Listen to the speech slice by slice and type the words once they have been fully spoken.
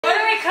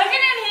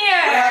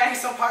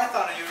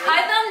python. Are you ready?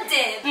 Python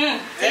dip.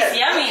 It's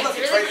yummy. Look,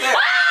 It's it's really right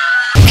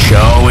there.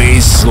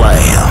 Joey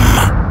Slam.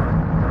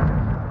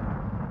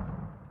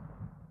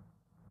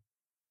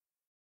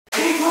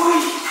 Hey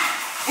boy!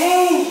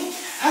 Hey!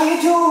 How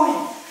you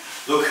doing?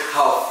 Look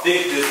how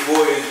thick this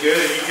boy is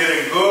getting. He's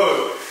getting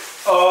good.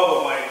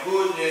 Oh my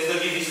goodness,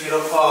 look at these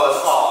little paws.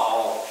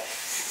 Oh,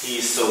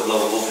 he's so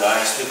lovable,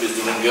 guys. Snoop is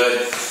doing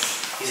good.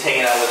 He's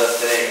hanging out with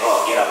us today.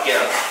 Oh, get up, get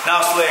up.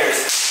 Now,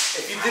 Slayers,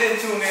 if you didn't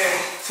tune in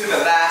to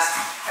the last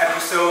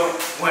episode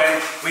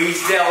when we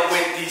dealt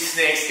with these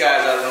snakes,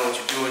 guys, I don't know what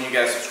you're doing. You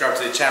gotta subscribe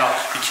to the channel.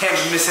 You can't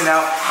be missing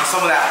out on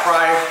some of that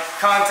pride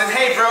content.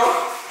 Hey, bro.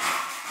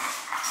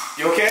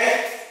 You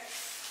okay?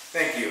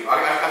 Thank you.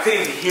 I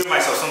couldn't even hear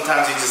myself.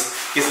 Sometimes he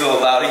just gets a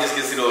little loud. He just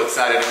gets a little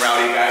excited and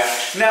rowdy, guys.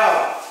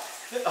 Now,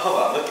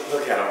 hold on.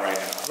 Look at him right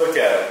now. Look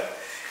at him.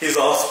 He's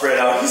all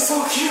spread out. He's so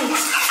cute.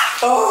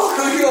 Oh,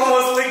 he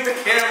almost licked the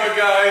camera,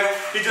 guys.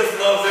 He just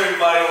loves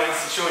everybody and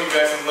wants to show you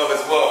guys some love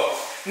as well.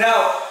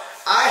 Now,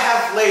 I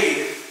have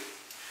laid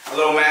a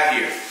little mat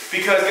here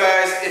because,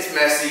 guys, it's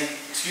messy.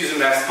 Excuse the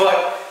mess, but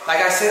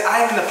like I said,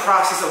 I'm in the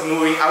process of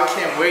moving. I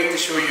can't wait to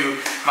show you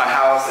my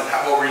house and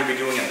what we're gonna be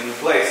doing at the new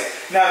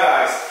place. Now,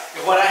 guys,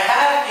 what I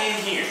have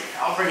in here,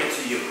 I'll bring it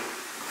to you,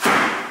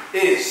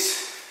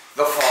 is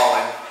the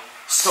fallen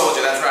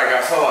soldier. That's right,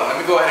 guys. Hold on.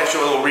 Let me go ahead and show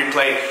a little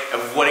replay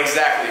of what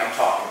exactly I'm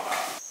talking about.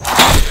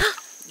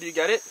 You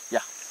got it? Yeah.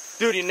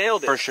 Dude, you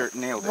nailed it. For sure,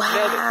 nailed it.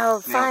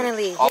 Wow,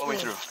 finally. All the way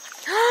through.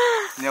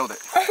 Nailed it.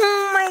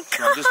 Oh my god.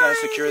 Now I'm just gotta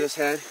secure this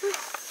head.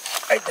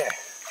 Right there.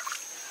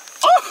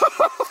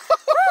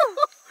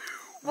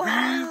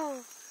 Wow.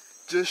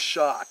 Just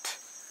shot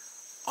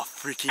a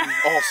freaking,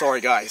 oh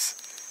sorry guys,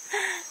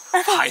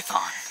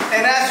 python.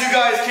 And as you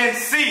guys can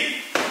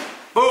see,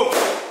 boom,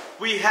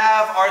 we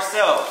have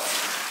ourselves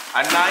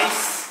a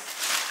nice,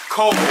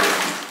 cold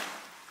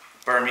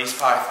Burmese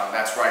python.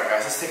 That's right,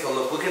 guys. Let's take a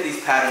look. Look at these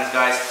patterns,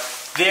 guys.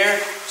 They're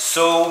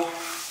so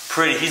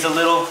pretty. It's a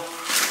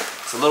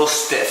little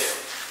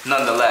stiff,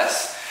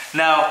 nonetheless.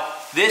 Now,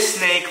 this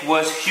snake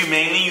was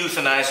humanely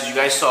euthanized, as you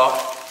guys saw.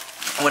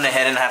 I went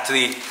ahead and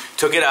actually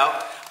took it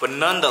out. But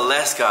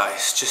nonetheless,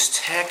 guys, just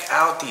check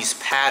out these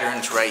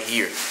patterns right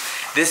here.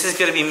 This is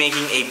gonna be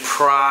making a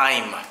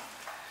prime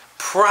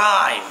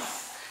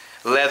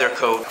leather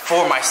coat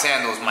for my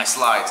sandals, my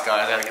slides,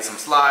 guys. I gotta get some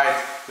slides.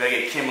 Gotta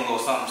get Kim a little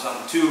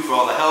something too for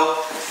all the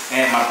help,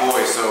 and my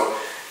boys. So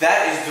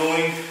that is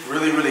doing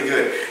really, really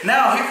good.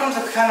 Now here comes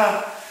a kind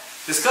of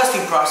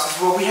disgusting process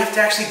where we have to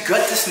actually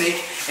gut the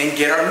snake and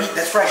get our meat.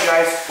 That's right,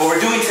 guys. What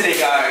we're doing today,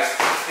 guys,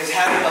 is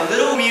having a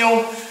little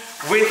meal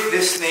with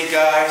this snake,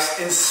 guys,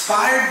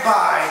 inspired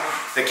by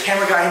the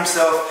camera guy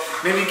himself.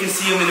 Maybe you can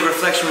see him in the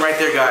reflection right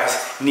there, guys.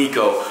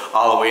 Nico,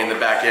 all the way in the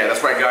back. Yeah,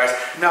 that's right, guys.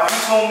 Now, he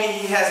told me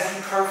he has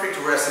the perfect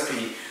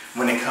recipe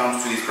when it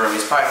comes to these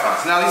Burmese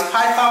pythons. Now, these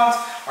pythons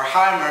are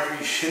high in mercury.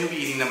 You shouldn't be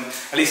eating them.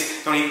 At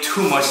least, don't eat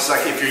too much. It's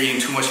like if you're eating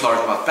too much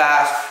largemouth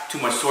bass,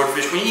 too much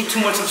swordfish. When you eat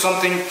too much of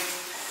something,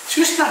 it's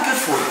just not good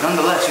for you.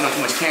 Nonetheless, you know,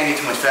 too much candy,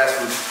 too much fast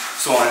food,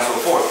 so on and so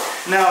forth.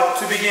 Now,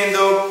 to begin,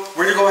 though,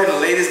 we're gonna go ahead and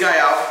lay this guy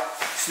out.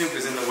 Snoop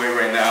is in the way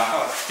right now.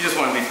 Oh, he just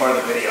wanted to be part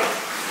of the video.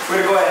 We're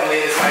gonna go ahead and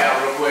lay this guy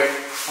out real quick.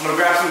 I'm gonna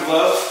grab some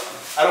gloves.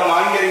 I don't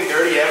mind getting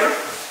dirty ever.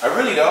 I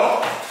really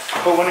don't.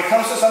 But when it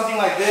comes to something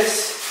like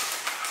this,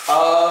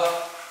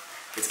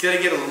 it's gonna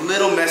get a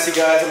little messy,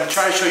 guys. I'm gonna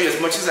try to show you as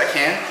much as I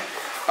can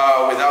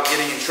without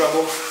getting in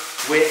trouble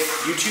with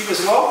YouTube as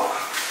well.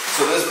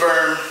 So this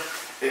burn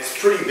is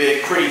pretty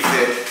big, pretty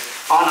thick,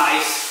 on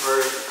ice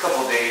for a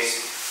couple days,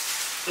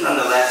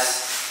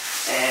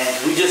 nonetheless.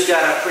 And we just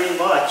gotta pretty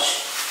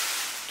much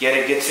get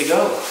it good to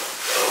go.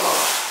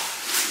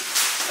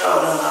 Oh,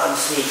 no, the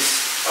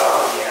snakes.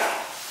 Oh, yeah.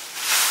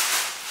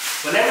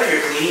 Whenever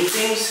you're cleaning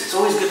things, it's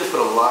always good to put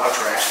a lot of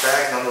trash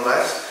bags,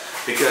 nonetheless,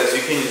 because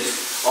you can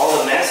just, all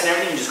the mess and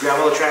everything, you just grab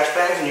all the trash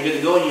bags and you're good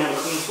to go and you have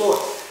a clean floor.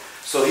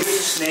 So here's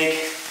a snake,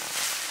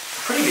 a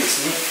pretty big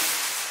snake.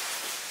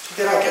 Check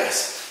that out,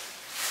 guys.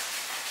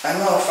 I'm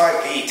about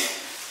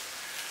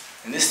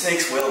 5'8", and this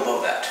snake's well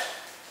above that.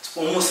 It's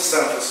almost a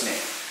 7-foot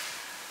snake.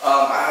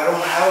 I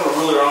don't have a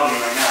ruler on me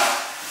right now.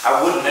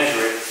 I wouldn't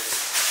measure it,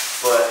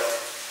 but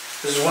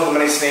this is one of the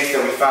many snakes that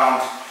we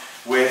found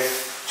with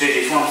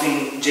JJ Swamp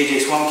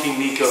King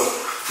Nico.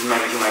 You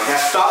might be like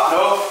that. Stop,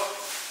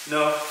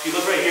 no. If you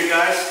look right here,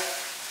 guys,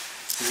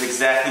 this is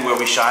exactly where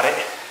we shot it,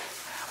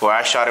 where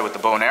I shot it with the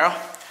bow and arrow.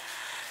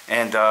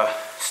 And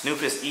Snoop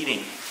is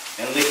eating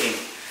and licking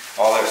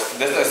all this.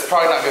 This is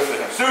probably not good for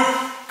him. Snoop,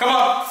 come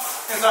on,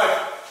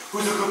 inside.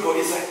 Who's a good boy?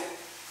 Inside.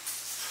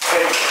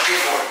 Hey,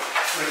 good boy.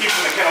 I'm gonna keep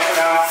him in the kennel for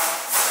now.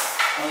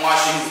 I'm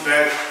washing his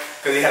bed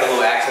because he had a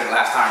little accident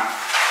last time.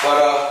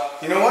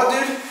 But you know what,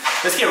 dude?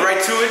 Let's get right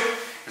to it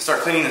and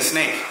start cleaning the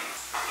snake.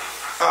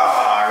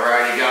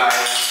 Alrighty,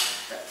 guys.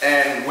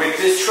 And with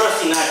this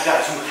trusty knife,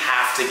 guys, you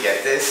have to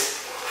get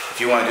this.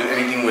 If you want to do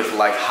anything with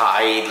like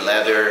hide,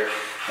 leather,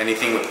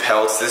 anything with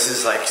pelts, this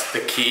is like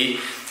the key.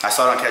 I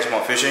saw it on Catch 'em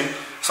All Fishing.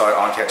 Saw it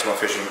on Catch More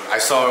Fishing. I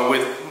saw it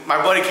with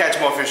my buddy Catch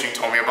More Fishing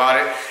told me about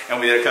it, and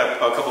we did a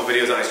couple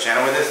videos on his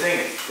channel with this thing.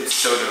 It's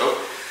so dope.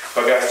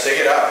 But guys, check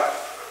it out.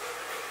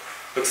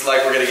 Looks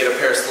like we're gonna get a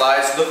pair of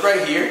slides. Look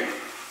right here.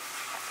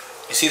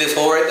 You see this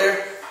hole right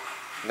there?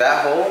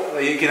 That hole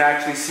that you can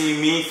actually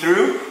see me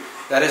through.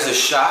 That is a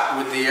shot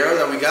with the arrow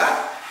that we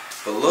got.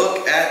 But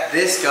look at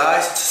this,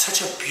 guys. It's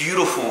such a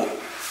beautiful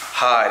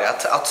hide.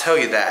 I'll tell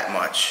you that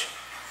much.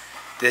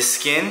 This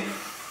skin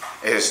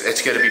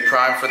it's gonna be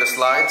primed for the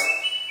slides.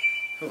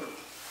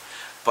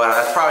 But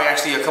that's probably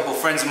actually a couple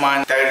friends of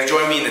mine that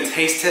joined me in the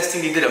taste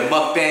testing. They did a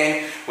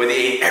mukbang where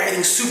they ate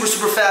everything super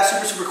fast,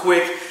 super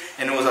quick,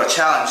 and it was a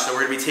challenge. So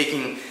we're gonna be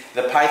taking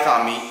the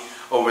python meat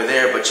over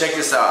there. But check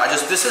this out.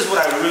 This is what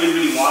I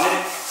really wanted.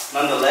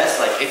 Nonetheless,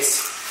 like,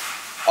 it's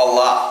a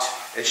lot.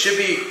 It should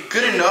be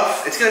good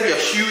enough. It's gonna be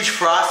a huge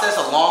process,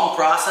 a long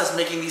process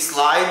making these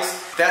slides.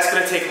 That's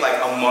gonna take like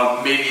a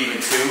month, maybe even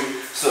 2.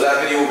 So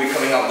that video will be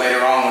coming out later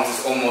on once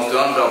it's almost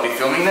done, but I'll be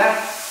filming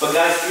that. But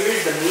guys,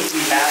 here's the meat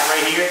we have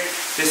right here.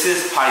 This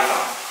is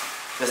python.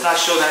 Let's not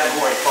show that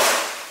gory part.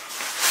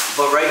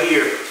 But right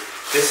here,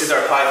 this is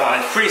our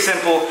python. It's pretty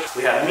simple.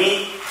 We have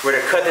meat. We're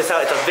gonna cut this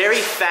out. It's a very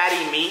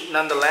fatty meat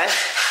nonetheless.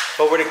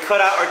 But we're gonna cut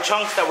out our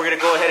chunks that we're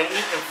gonna go ahead and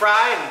eat and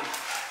fry. And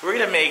we're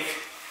gonna make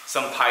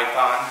some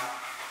python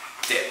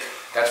dip.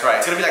 That's right.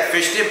 It's gonna be like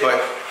fish dip, but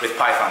with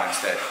python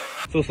instead.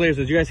 So Slayers,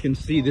 as you guys can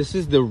see, this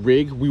is the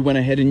rig we went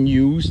ahead and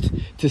used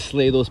to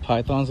slay those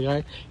pythons,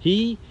 guys.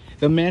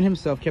 The man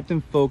himself kept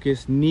in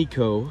focus.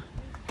 Nico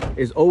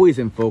is always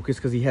in focus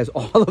because he has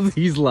all of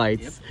these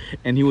lights. Yep.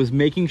 And he was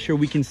making sure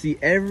we can see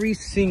every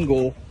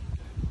single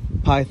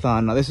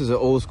python. Now this is an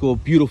old school,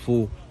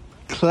 beautiful,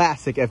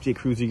 classic FJ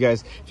Cruiser. You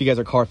guys, if you guys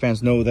are car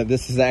fans, know that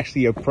this is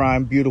actually a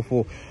prime,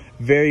 beautiful,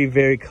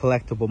 very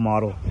collectible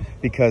model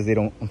because they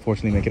don't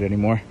unfortunately make it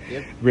anymore.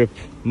 Yep. RIP,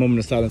 moment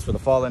of silence for the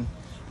fallen.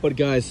 But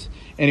guys,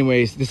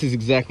 anyways, this is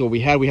exactly what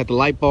we had. We had the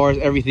light bars,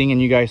 everything,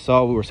 and you guys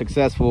saw we were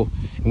successful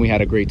and we had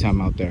a great time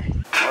out there.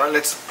 All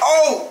right,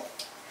 oh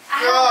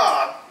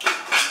God,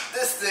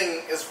 this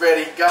thing is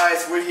ready.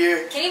 Guys, we're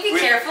here. Can you be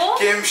careful?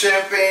 Kim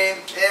Champagne,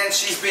 and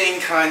she's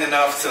being kind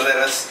enough to let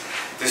us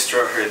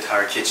destroy her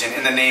entire kitchen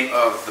in the name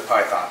of the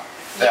python.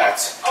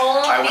 That's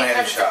only I went ahead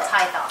and because shot. it's a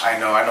python. I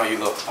know you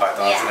love the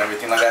pythons and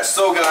everything like that.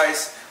 So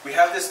guys, we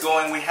have this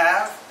going. We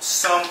have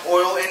some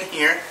oil in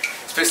here,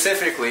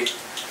 specifically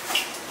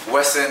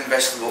Wesson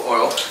vegetable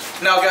oil.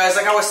 Now guys,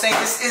 like I was saying,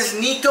 this is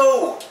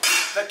Nico,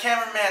 the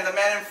cameraman, the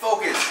man in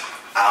focus.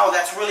 Ow,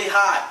 that's really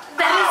hot.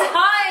 That is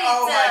hot.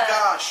 Oh my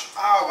gosh.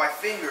 Ow, my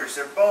fingers,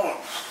 they're bone.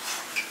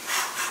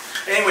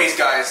 Anyways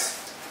guys,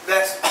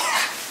 that's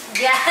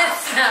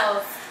Yes,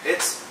 no.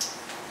 It's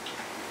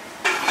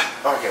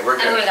okay, we're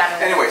good. And we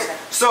got it. Anyways,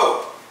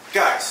 so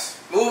guys,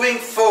 moving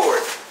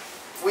forward,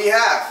 we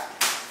have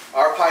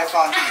our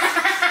python.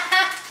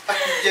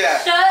 Yeah.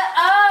 Shut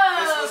up.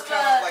 This was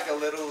kind of like a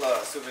little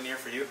souvenir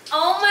for you.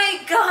 Oh my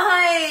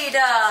god.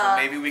 So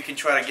maybe we can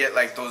try to get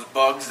like those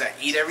bugs that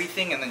eat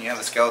everything, and then you have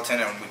the skeleton,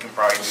 and we can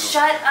probably do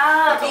Shut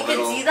up. like You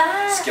can see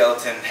that?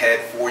 skeleton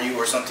head for you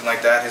or something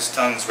like that. His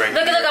tongue's right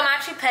Look, here. I'm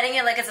actually petting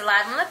it like it's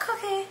alive. I'm like,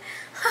 okay.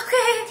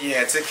 Okay.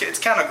 Yeah, it's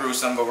kind of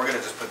gruesome, but we're gonna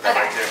just put that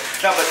right there.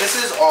 No, but this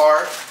is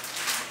our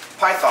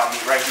python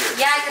meat right here.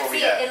 Yeah, I can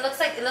see it. It looks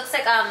like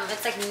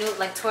it's like new,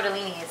 like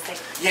tortellini. It's like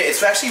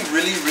it's actually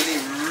really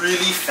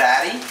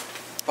fatty.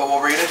 But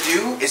what we're gonna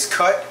do is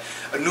cut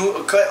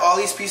all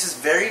these pieces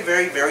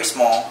very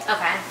small.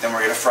 Okay. Then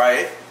we're gonna fry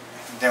it.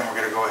 Then we're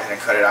gonna go ahead and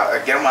cut it out.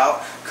 Get them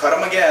out, cut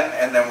them again,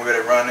 and then we're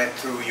gonna run it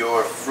through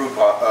your food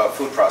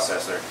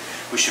processor.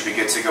 We should be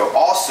good to go.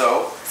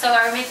 Also, so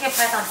are we making a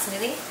python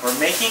smoothie? we're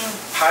making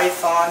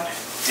python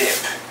dip.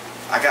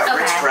 I got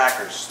Ritz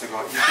crackers to go.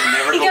 You can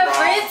never go wrong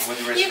with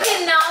Ritz crackers. You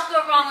cannot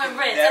go wrong with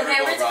Ritz. Never Okay,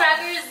 go Ritz wrong.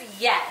 crackers,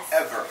 yes.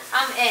 Ever.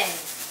 I'm in.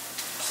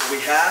 So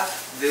we have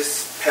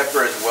this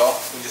pepper as well.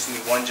 We just need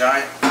one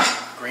giant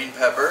green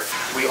pepper.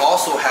 We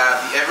also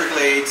have the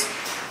Everglades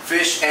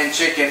fish and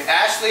chicken.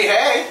 Ashley,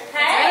 hey!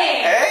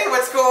 Hey! Hey,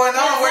 what's going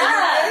on? What's Where you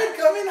up? at?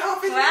 Come in,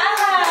 hop in.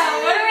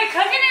 Wow, what are we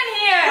cooking in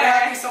here? We're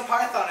having some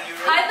python. Are you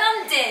ready?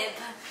 Python dip.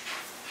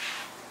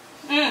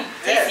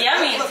 Tastes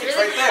yummy. Look, It's it's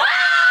really right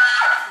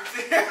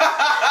there.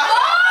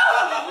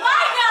 Oh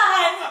my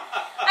god!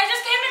 I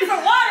just came in for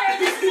water.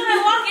 This is what I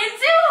walk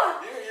into.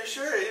 You're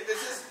sure?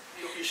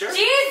 You sure?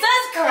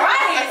 Jesus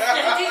Christ!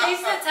 Did you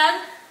see the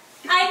tongue?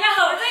 I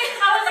know. It's like,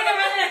 I was like,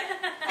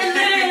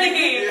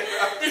 literally.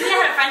 Does it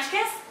have a French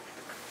kiss?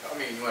 I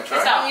mean, you want to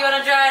try it? So, you want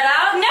to try it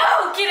out?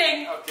 No,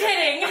 kidding. Okay.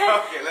 Kidding.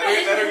 Okay,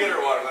 let her get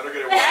her water. Let her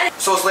get her water.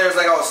 So Slayers,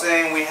 like I was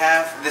saying, we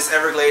have this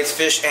Everglades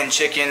fish and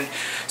chicken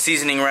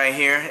seasoning right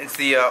here. It's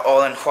the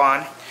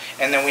all-in-one.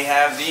 And then we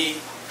have the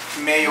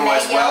mayo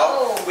as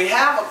well. We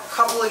have a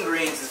couple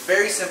ingredients. It's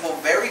very simple,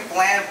 very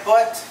bland,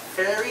 but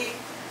very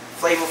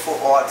flavorful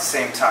all at the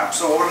same time.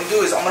 So what I'm going to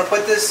do is I'm going to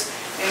put this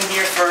in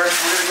here first.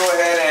 We're going to go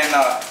ahead and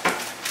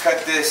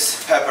cut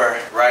this pepper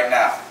right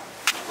now.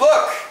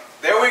 Look!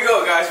 There we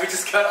go, guys. We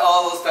just cut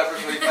all those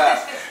peppers really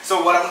fast.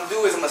 So what I'm going to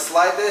do is I'm going to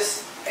slide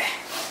this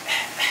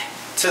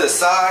to the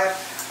side.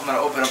 I'm gonna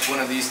open up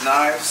one of these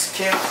knives.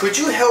 Kim, could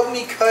you help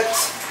me cut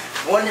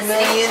 1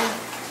 million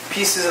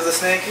pieces of the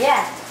snake?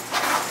 Yeah.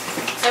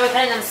 So we're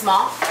cutting them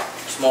small?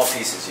 Small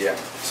pieces, yeah.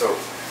 So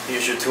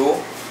here's your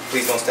tool.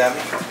 Please don't stab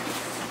me.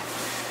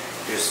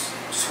 Just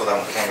hold that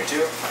one for me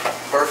too.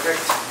 Perfect.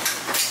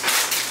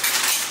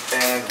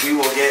 And we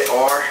will get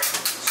our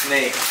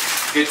snake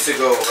good to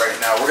go right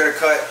now. We're gonna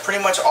cut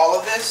pretty much all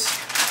of this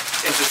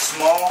into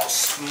small,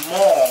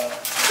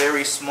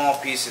 very small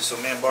pieces. So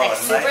man, borrow like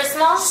a super knife.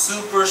 small?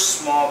 Super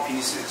small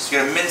pieces.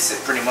 You're gonna mince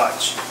it pretty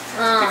much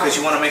because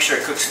you want to make sure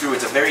it cooks through.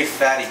 It's a very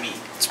fatty meat.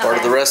 It's part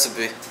of the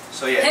recipe.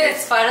 So yeah,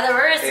 it's part of the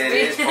recipe. it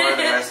is part of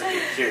the recipe.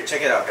 Here,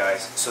 check it out,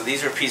 guys. So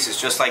these are pieces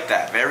just like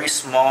that. Very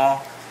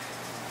small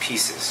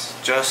pieces,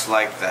 just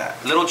like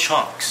that. Little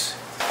chunks.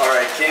 All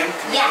right, Kim,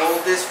 can you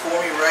hold this for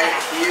me right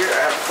here? I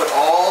have to put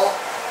all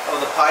of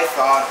the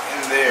python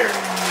in there.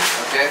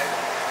 Okay.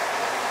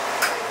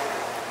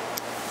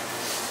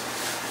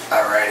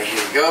 All right, here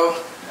we go.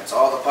 That's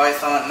all the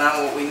python.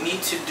 Now what we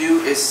need to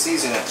do is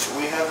season it. So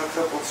we have a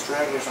couple of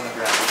stragglers on the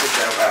ground. We'll put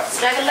that up after.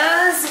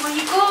 Stragglers, where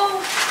you go?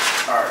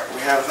 Alright,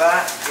 we have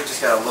that. We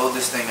just gotta load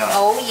this thing up.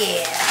 Oh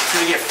yeah. It's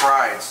gonna get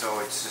fried, so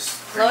it's just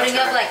loading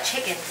up like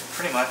chicken.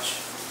 Pretty much.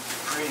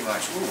 Pretty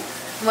much. Ooh.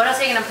 What else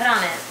are you gonna put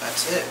on it?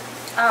 That's it.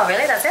 Oh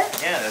really? That's it?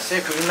 Yeah, that's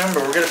it. Because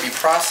remember, we're gonna be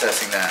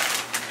processing that.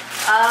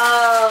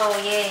 Oh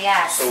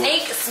yeah. So,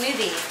 snake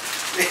smoothie.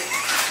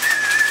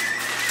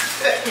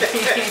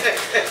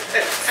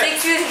 Snake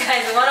smoothie,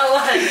 guys. 101.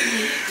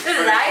 This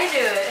is how you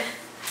do it.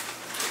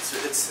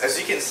 It's as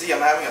you can see,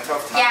 I'm having a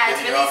tough time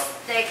getting it really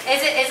off. thick.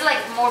 Is it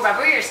like more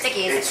rubbery or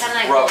sticky? Is It's it kind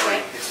of like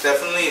rubbery. It's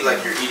definitely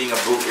like you're eating a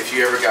boot. If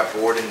you ever got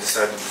bored and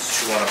decided to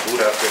chew on a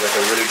boot after like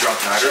a really drunk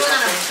night or chewing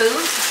on a something.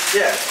 boot?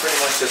 Yeah, it's pretty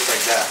much just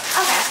like that.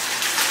 Okay.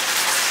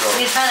 So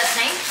Can you try that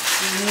snake?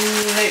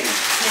 maybe.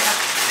 Yeah.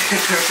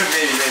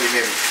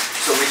 maybe.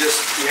 So we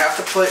have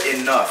to put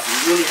enough.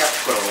 You really have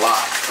to put a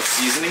lot of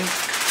seasoning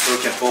so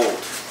it can hold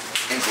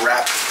and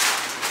grab it.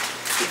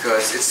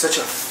 Because it's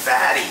such a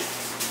fatty.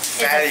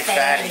 It's a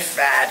fatty. It's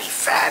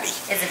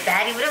a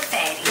fatty with a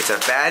fatty. It's a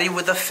fatty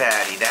with a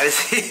fatty. That is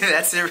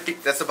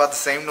that's about the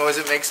same noise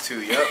it makes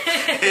too. Yep.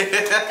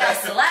 Gotta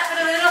slap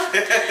it a little.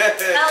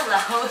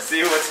 Hello.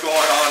 See what's going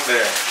on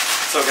there.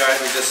 So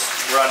guys, we're just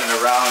running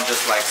around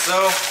just like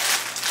so.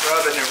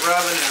 Rubbing and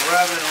rubbing and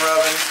rubbing and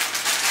rubbing.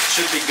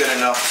 Should be good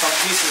enough. Some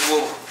pieces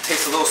will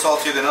taste a little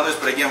saltier than others,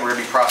 but again, we're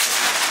gonna be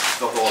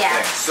processing the whole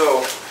thing.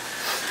 So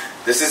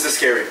this is the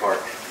scary part.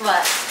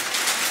 What?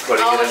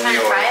 Putting it in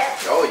the oil. Fry it?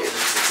 Oh yeah,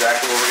 that's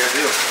exactly what we're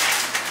gonna do.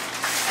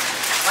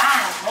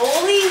 Wow,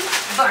 holy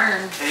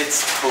burn.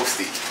 It's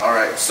toasty.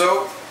 Alright,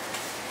 so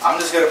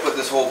I'm just gonna put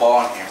this whole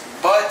ball in here.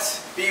 But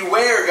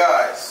beware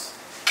guys.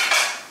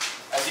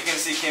 As you can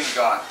see, Kim's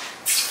gone.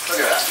 Look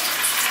at that.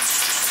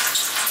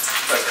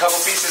 Put a couple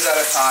pieces at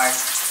a time,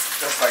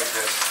 just like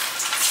this.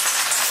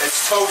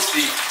 It's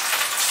toasty.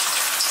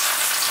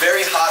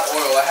 Very hot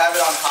oil. I have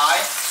it on high,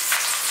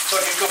 so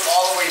it can cook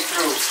all the way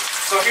through.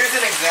 So here's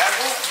an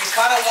example. You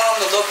kind of want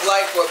them to look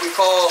like what we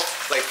call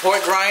like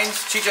pork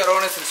rinds,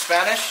 chicharrones in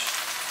Spanish.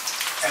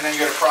 And then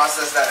you're going to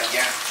process that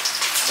again.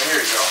 There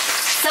you go.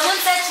 Someone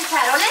said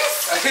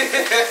chicharrones?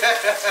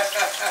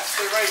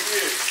 Stay right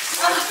here.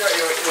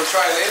 We'll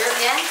try later?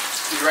 Yeah.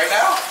 Right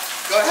now?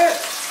 Go ahead.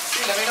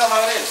 See, let me know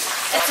how it is.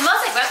 It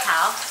smells like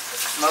reptile.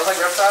 Smells like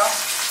reptile?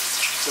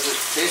 Does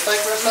it taste like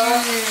reptile?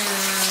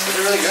 Is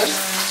it really good?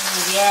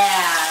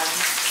 Yeah.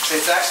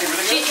 It's actually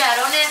really good?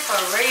 Chicharrones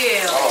for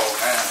real. Oh,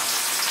 man.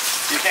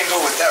 You can't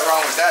go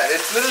wrong with that.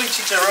 It's literally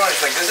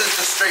chicharrones. Like, this is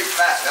just straight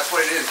fat. That's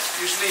what it is.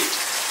 Usually,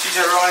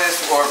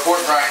 chicharrones or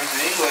pork rinds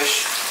in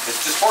English,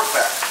 it's just pork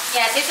fat.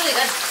 Yeah, it tastes really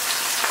good.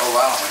 Oh,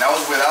 wow. And that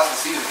was without the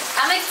seasoning.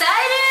 I'm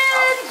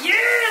excited!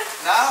 Yes!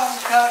 Now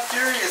I'm kind of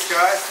curious,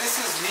 guys. This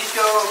is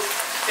Nico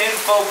in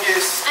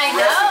Focus I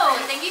know.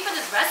 Thank you for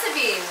this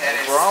recipe. And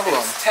it's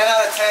 10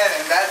 out of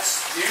 10, and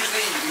that's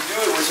usually you do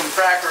it with some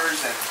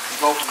crackers and you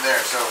go from there.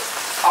 So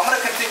I'm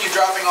gonna continue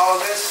dropping all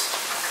of this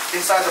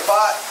inside the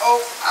pot.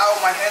 Oh,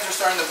 ow, my hands are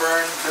starting to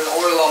burn. There's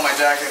oil on my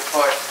jacket,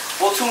 but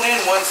we'll tune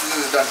in once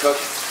this is done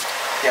cooking.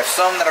 You have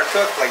some that are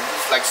cooked like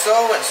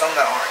so, and some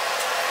that aren't.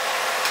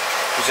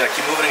 We just gotta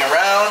keep moving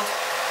around.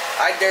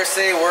 I dare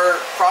say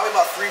we're probably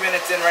about 3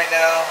 minutes in right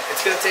now.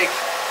 It's gonna take,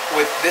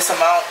 with this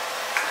amount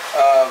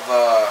of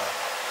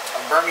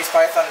Burmese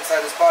python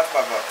inside this pot,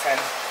 about 10,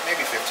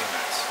 maybe 15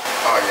 minutes.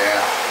 Oh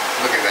yeah,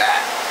 look at that.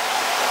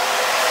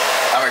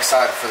 I'm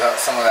excited for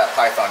some of that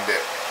python dip.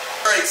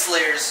 Alright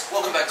Slayers,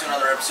 welcome back to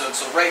another episode.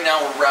 So right now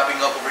we're wrapping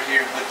up over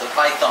here with the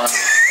python.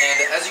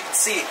 And as you can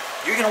see,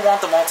 you're going to want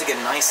them all to get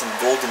nice and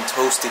golden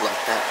toasty like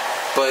that.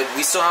 But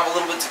we still have a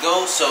little bit to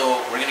go,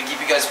 so we're going to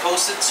keep you guys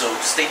posted. So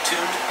stay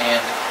tuned,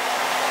 and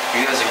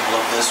you guys are going to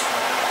love this one.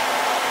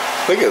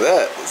 Look at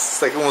that.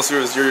 It's like almost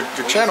your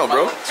channel,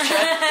 bro.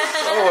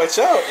 Oh, watch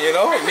out, you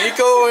know?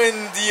 Nico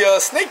and the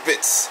snake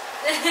bits.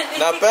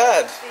 Not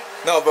bad.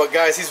 No, but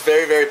guys, he's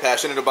very, very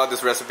passionate about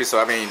this recipe, so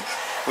I mean,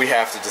 we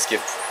have to just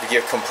give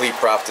complete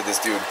props to this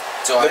dude.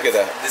 So look at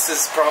that. This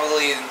is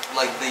probably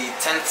like the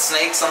 10th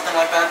snake, something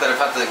like that, that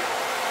I've had to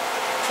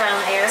trial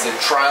and error. It's a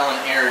trial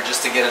and error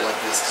just to get it like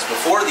this. Because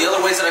before, the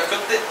other ways that I've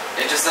cooked it,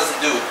 it just doesn't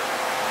do it.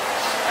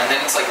 And then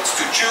it's like it's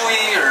too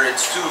chewy or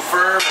it's too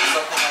firm or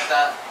something like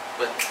that.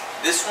 But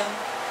this one,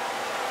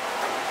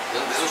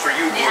 this one's for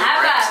you,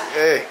 Gordon Ramsay.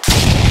 Hey.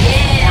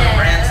 Gordon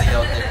Ramsay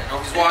out there. I know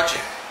he's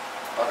watching.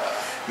 But,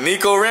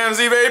 Nico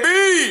Ramsey,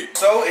 baby!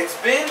 so it's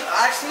been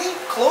actually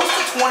close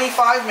to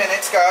 25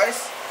 minutes,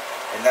 guys.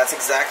 And that's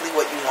exactly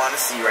what you want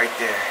to see right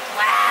there.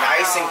 Wow.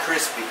 Nice and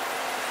crispy.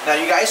 Now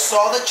you guys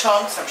saw the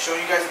chunks. I'm showing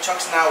you guys the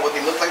chunks now, what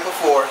they look like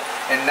before,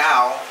 and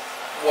now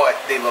what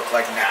they look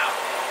like now.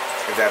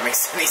 If that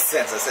makes any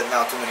sense. I said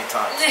now too many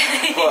times.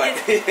 But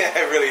yeah,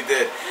 I really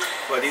did.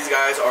 But these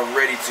guys are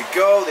ready to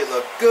go. They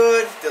look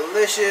good,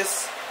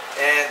 delicious.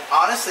 And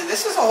honestly,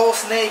 this is a whole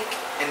snake,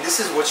 and this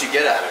is what you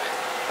get out of it.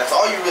 That's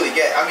all you really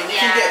get. I mean, you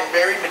can get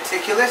very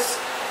meticulous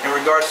in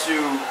regards to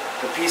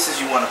the pieces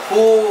you want to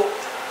pull,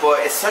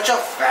 but it's such a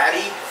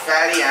fatty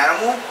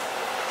animal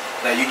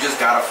that you just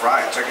gotta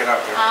fry it. Check it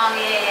out, dude.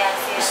 Yeah.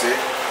 You see?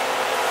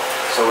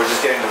 So we're just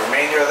getting the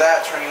remainder of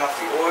that, turning off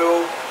the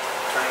oil,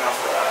 turning off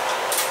the...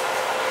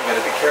 You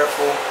gotta be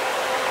careful.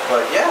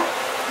 But yeah,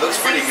 looks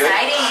It's pretty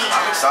exciting. good.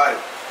 I'm excited.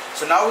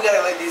 So now we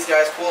gotta let these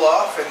guys cool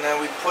off, and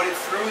then we put it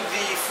through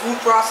the food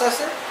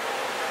processor,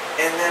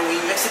 and then we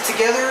mix it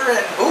together,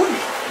 and boom,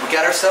 we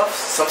got ourselves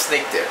some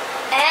snake dip.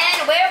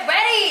 And we're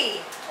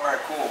ready. Alright,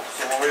 cool.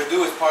 So what we're gonna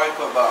do is probably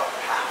put about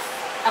half.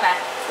 Okay.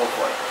 Go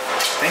for it.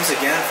 Thanks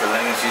again for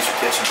letting us use your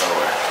kitchen, by the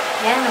way.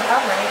 Yeah, no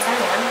problem.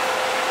 Anytime, man.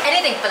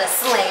 Anything for the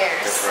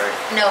slayers. That's right.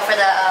 No, for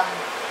the,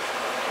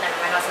 never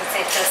mind, I was gonna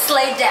say for the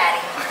slave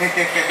daddy.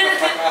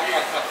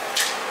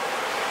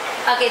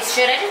 Okay,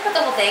 should I just put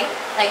the whole thing?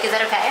 Like, is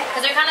that okay?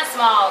 Because they're kind of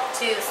small,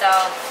 too, so...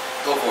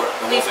 Go for it,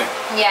 the whole thing.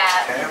 Yeah.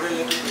 Every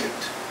little bit.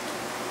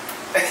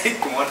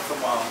 One for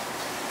mom.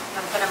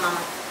 I'm putting mama.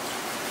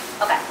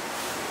 Okay.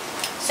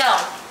 So,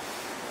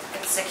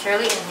 it's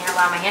securely in here.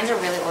 Wow, my hands are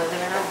really oily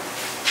right now.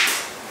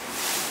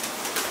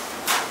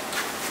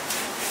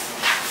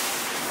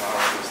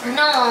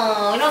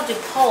 No, we don't do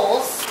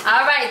poles.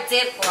 Alright,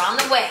 dip, we're on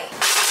the way.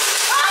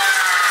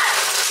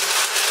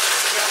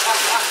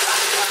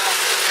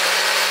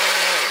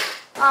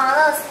 Oh,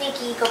 little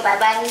sneaky, go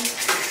bye-bye.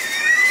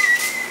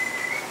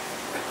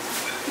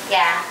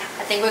 Yeah,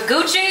 I think we're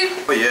Gucci.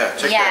 Oh yeah,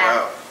 check that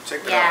out.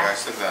 Check that out,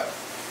 guys. Look at that.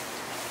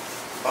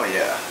 Oh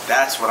yeah,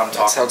 that's what I'm talking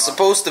about. That's how it's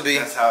supposed to be.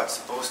 That's how it's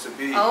supposed to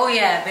be. Oh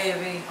yeah,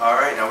 baby.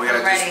 Alright, now we gotta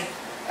I'm ready.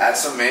 just add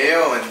some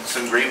mayo and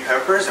some green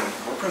peppers, and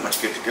we're pretty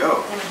much good to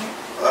go.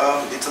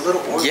 It's a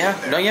little oily in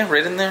there. No, yeah,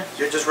 right in there.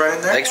 You're just right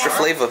in there? Extra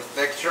flavor.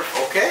 Extra,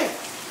 okay.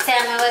 Tell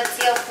me what's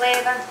your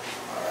flavor.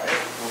 Alright,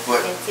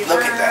 but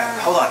look at that.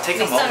 Hold on, take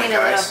a moment,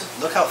 guys.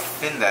 Look how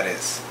thin that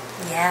is.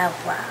 Yeah,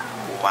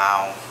 wow.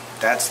 Wow.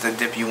 That's the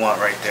dip you want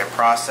right there.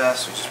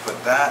 Process. We just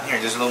put that. Here,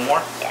 just a little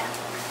more. Yeah.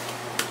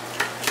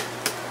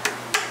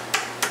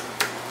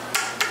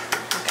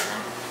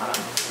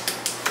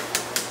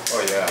 Oh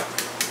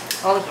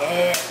yeah. Oh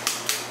yeah.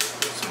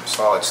 Some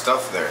solid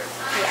stuff there.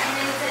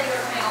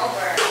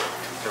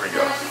 Here we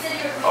go.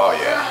 Oh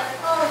yeah.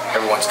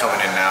 Everyone's coming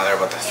in now. They're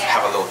about to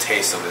have a little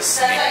taste of this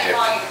snake dip.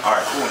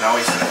 Alright, cool. Now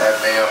we just add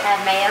mayo.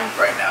 Add mayo?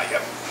 Right now,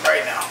 yep.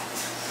 Right now.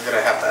 We're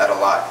gonna have to add a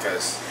lot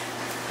because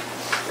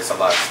it's a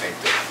lot of snake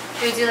dip.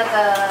 Should we do like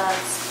a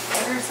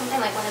spider or something?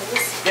 Like one of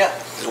these? Yeah.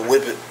 Just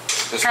whip it.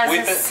 Just How's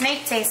whip the it.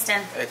 snake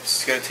tasting?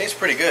 It's gonna taste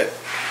pretty good.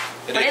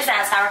 What is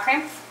that? Sour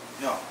cream?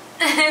 No.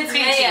 It's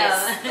mayo.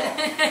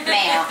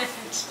 Mayo.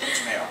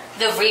 It's mayo.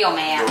 The real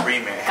mayo. The real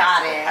mayo.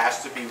 Got it. It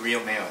has to be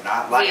real mayo,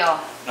 not light. Real.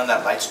 None of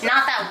that light stuff.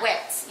 Not that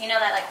whipped. You know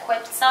that like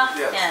whipped stuff?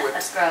 Yeah, whipped,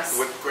 that's gross.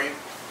 Whipped cream.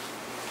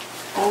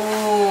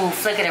 Ooh,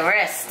 flick of the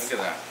wrist. Look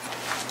at that.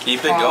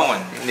 Keep it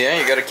going. Yeah,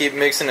 you gotta keep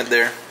mixing it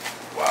there.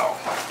 Wow.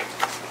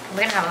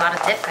 We're gonna have a lot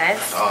of dip, guys.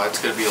 Oh, it's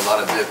gonna be a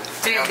lot of dip.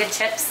 Do we have good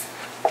chips?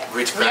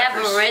 Ritz We have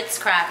crackers. Ritz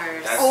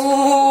crackers. That's-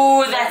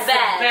 Ooh, that's the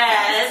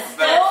best.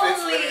 That's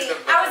Holy. the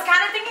best. I was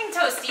kind of thinking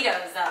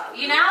Tostitos though.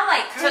 You know,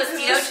 like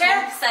Tostito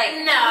chips. Like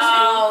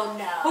No.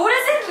 Who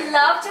doesn't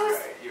love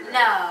Tostitos? You're right.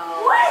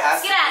 No. What? It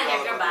has Get to out of be here,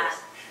 all goodbye.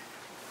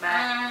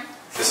 Bye.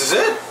 This is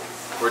it.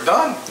 We're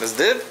done. Let's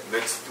dip.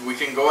 We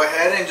can go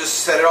ahead and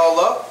just set it all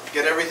up.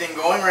 Get everything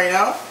going right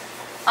now.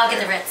 I'll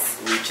get the Ritz.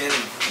 We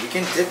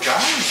can dip,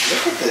 guys.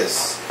 Look at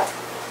this.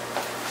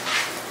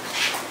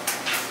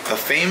 The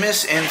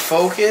famous In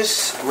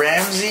Focus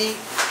Ramsey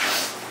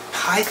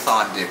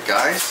Python dip,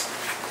 guys.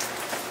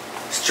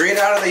 Straight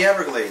out of the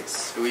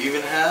Everglades. We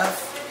even have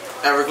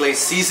Everglades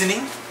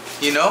seasoning.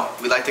 You know,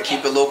 we like to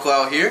keep it local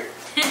out here.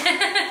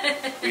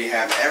 We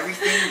have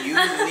everything you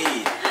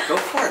need. Go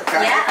for it.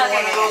 Crack Yeah, open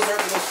okay. one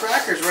of those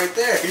crackers right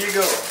there. Here you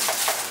go.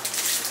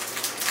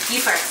 You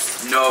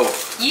first. No.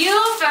 You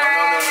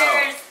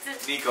first. No.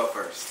 Nico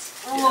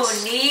first. Ooh,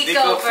 Yes.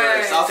 Nico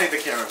first. I'll take the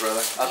camera,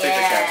 brother. I'll take the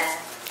Yeah. camera.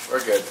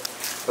 We're good.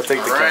 I'll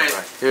take the Alright.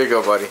 camera. Here you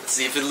go, buddy.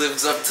 See if it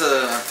lives up to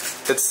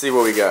Let's see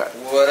what we got.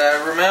 what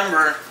I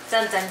remember.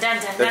 Dun dun dun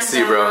dun Let's dun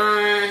see, bro.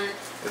 dun.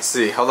 Let's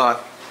see. Hold on.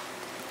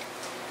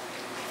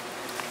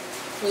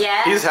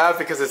 Yeah. He's happy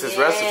because it's his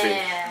recipe.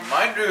 Yeah.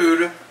 My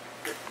dude,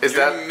 Is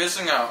you're that?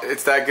 missing out.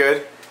 It's that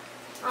good?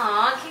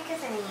 Aw, can't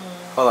kiss any.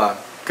 Hold on.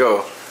 Go.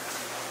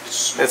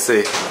 Let's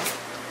see.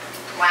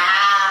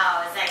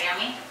 Wow, is that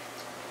yummy?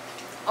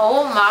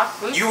 Oh my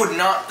goodness. You would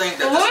not think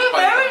that this is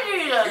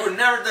python. You would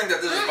never think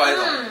that this is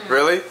python.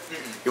 Really?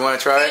 You want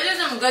to try These it?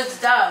 are some good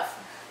stuff.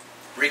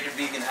 Break your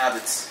vegan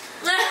habits.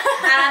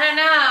 I don't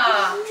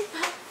know.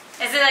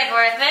 Is it like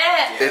worth it?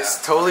 Yeah.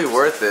 It's totally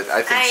worth it.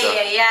 I think so.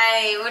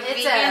 Ay, would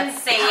It's vegans a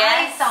say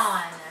yes?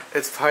 python.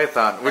 It's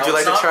python. Would No, you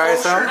like it's to not try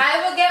kosher. some?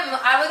 I will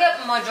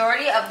get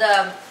majority of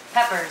the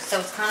peppers, so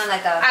it's kind of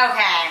like a.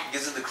 Okay.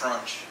 Gives it the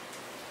crunch.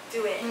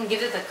 Do it.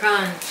 Give it the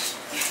crunch.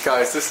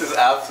 Guys, this is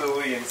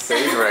absolutely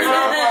insane right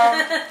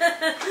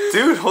now.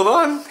 Dude, hold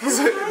on.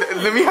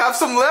 Let me have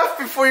some left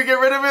before you get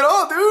rid of it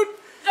all, dude.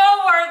 So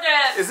worth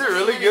it. Is it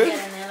really Let me good?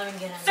 get in there, let me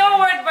get in there. So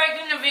worth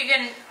breaking the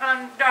vegan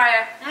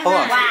diet. Hold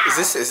on. Wow. Is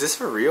this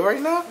for real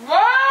right now?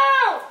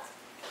 Wow.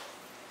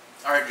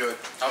 All right, Joey.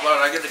 How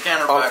about I get the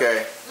camera back?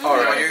 Okay. All All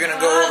right. right. You're gonna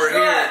go over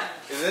here.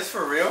 Is this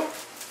for real?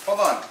 Hold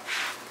on.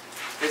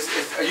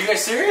 Are you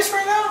guys serious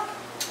right now?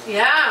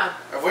 Yeah.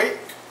 Wait.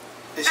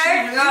 Is she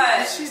Very really?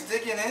 good. She's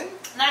digging in?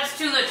 That's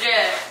too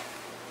legit.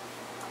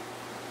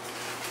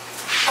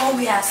 Oh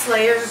yeah,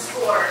 Slayers.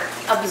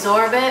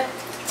 Absorb it.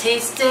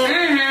 Taste it.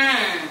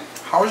 Mm-hmm.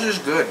 How is this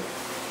good?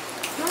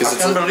 Because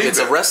I can't believe it's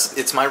it.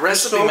 It's my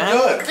recipe, so man.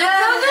 good. It's so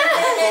good.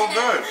 So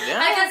good. Yeah.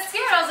 I got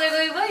scared. I was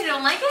like, wait, you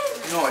don't like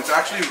it? No, it's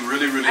actually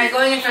really, really. Are you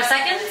going in for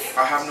seconds?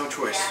 I have no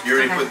choice. You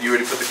already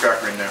Okay. put the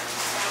cracker in there.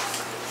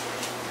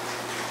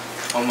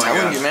 Oh my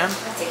Telling god. you, man.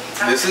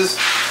 This is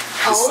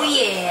Oh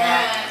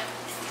yeah.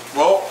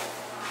 well.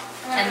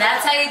 And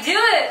that's how you do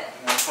it.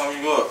 That's how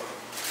you look.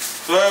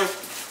 So,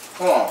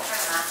 come on.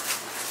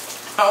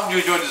 I hope you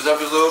enjoyed this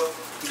episode.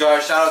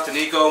 Guys, shout out to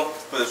Nico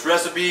for this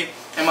recipe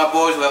and my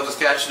boys who helped us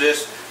catch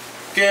this.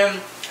 Kim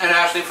and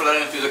Ashley for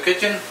letting us do the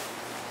kitchen.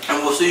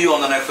 And we'll see you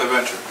on the next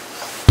adventure.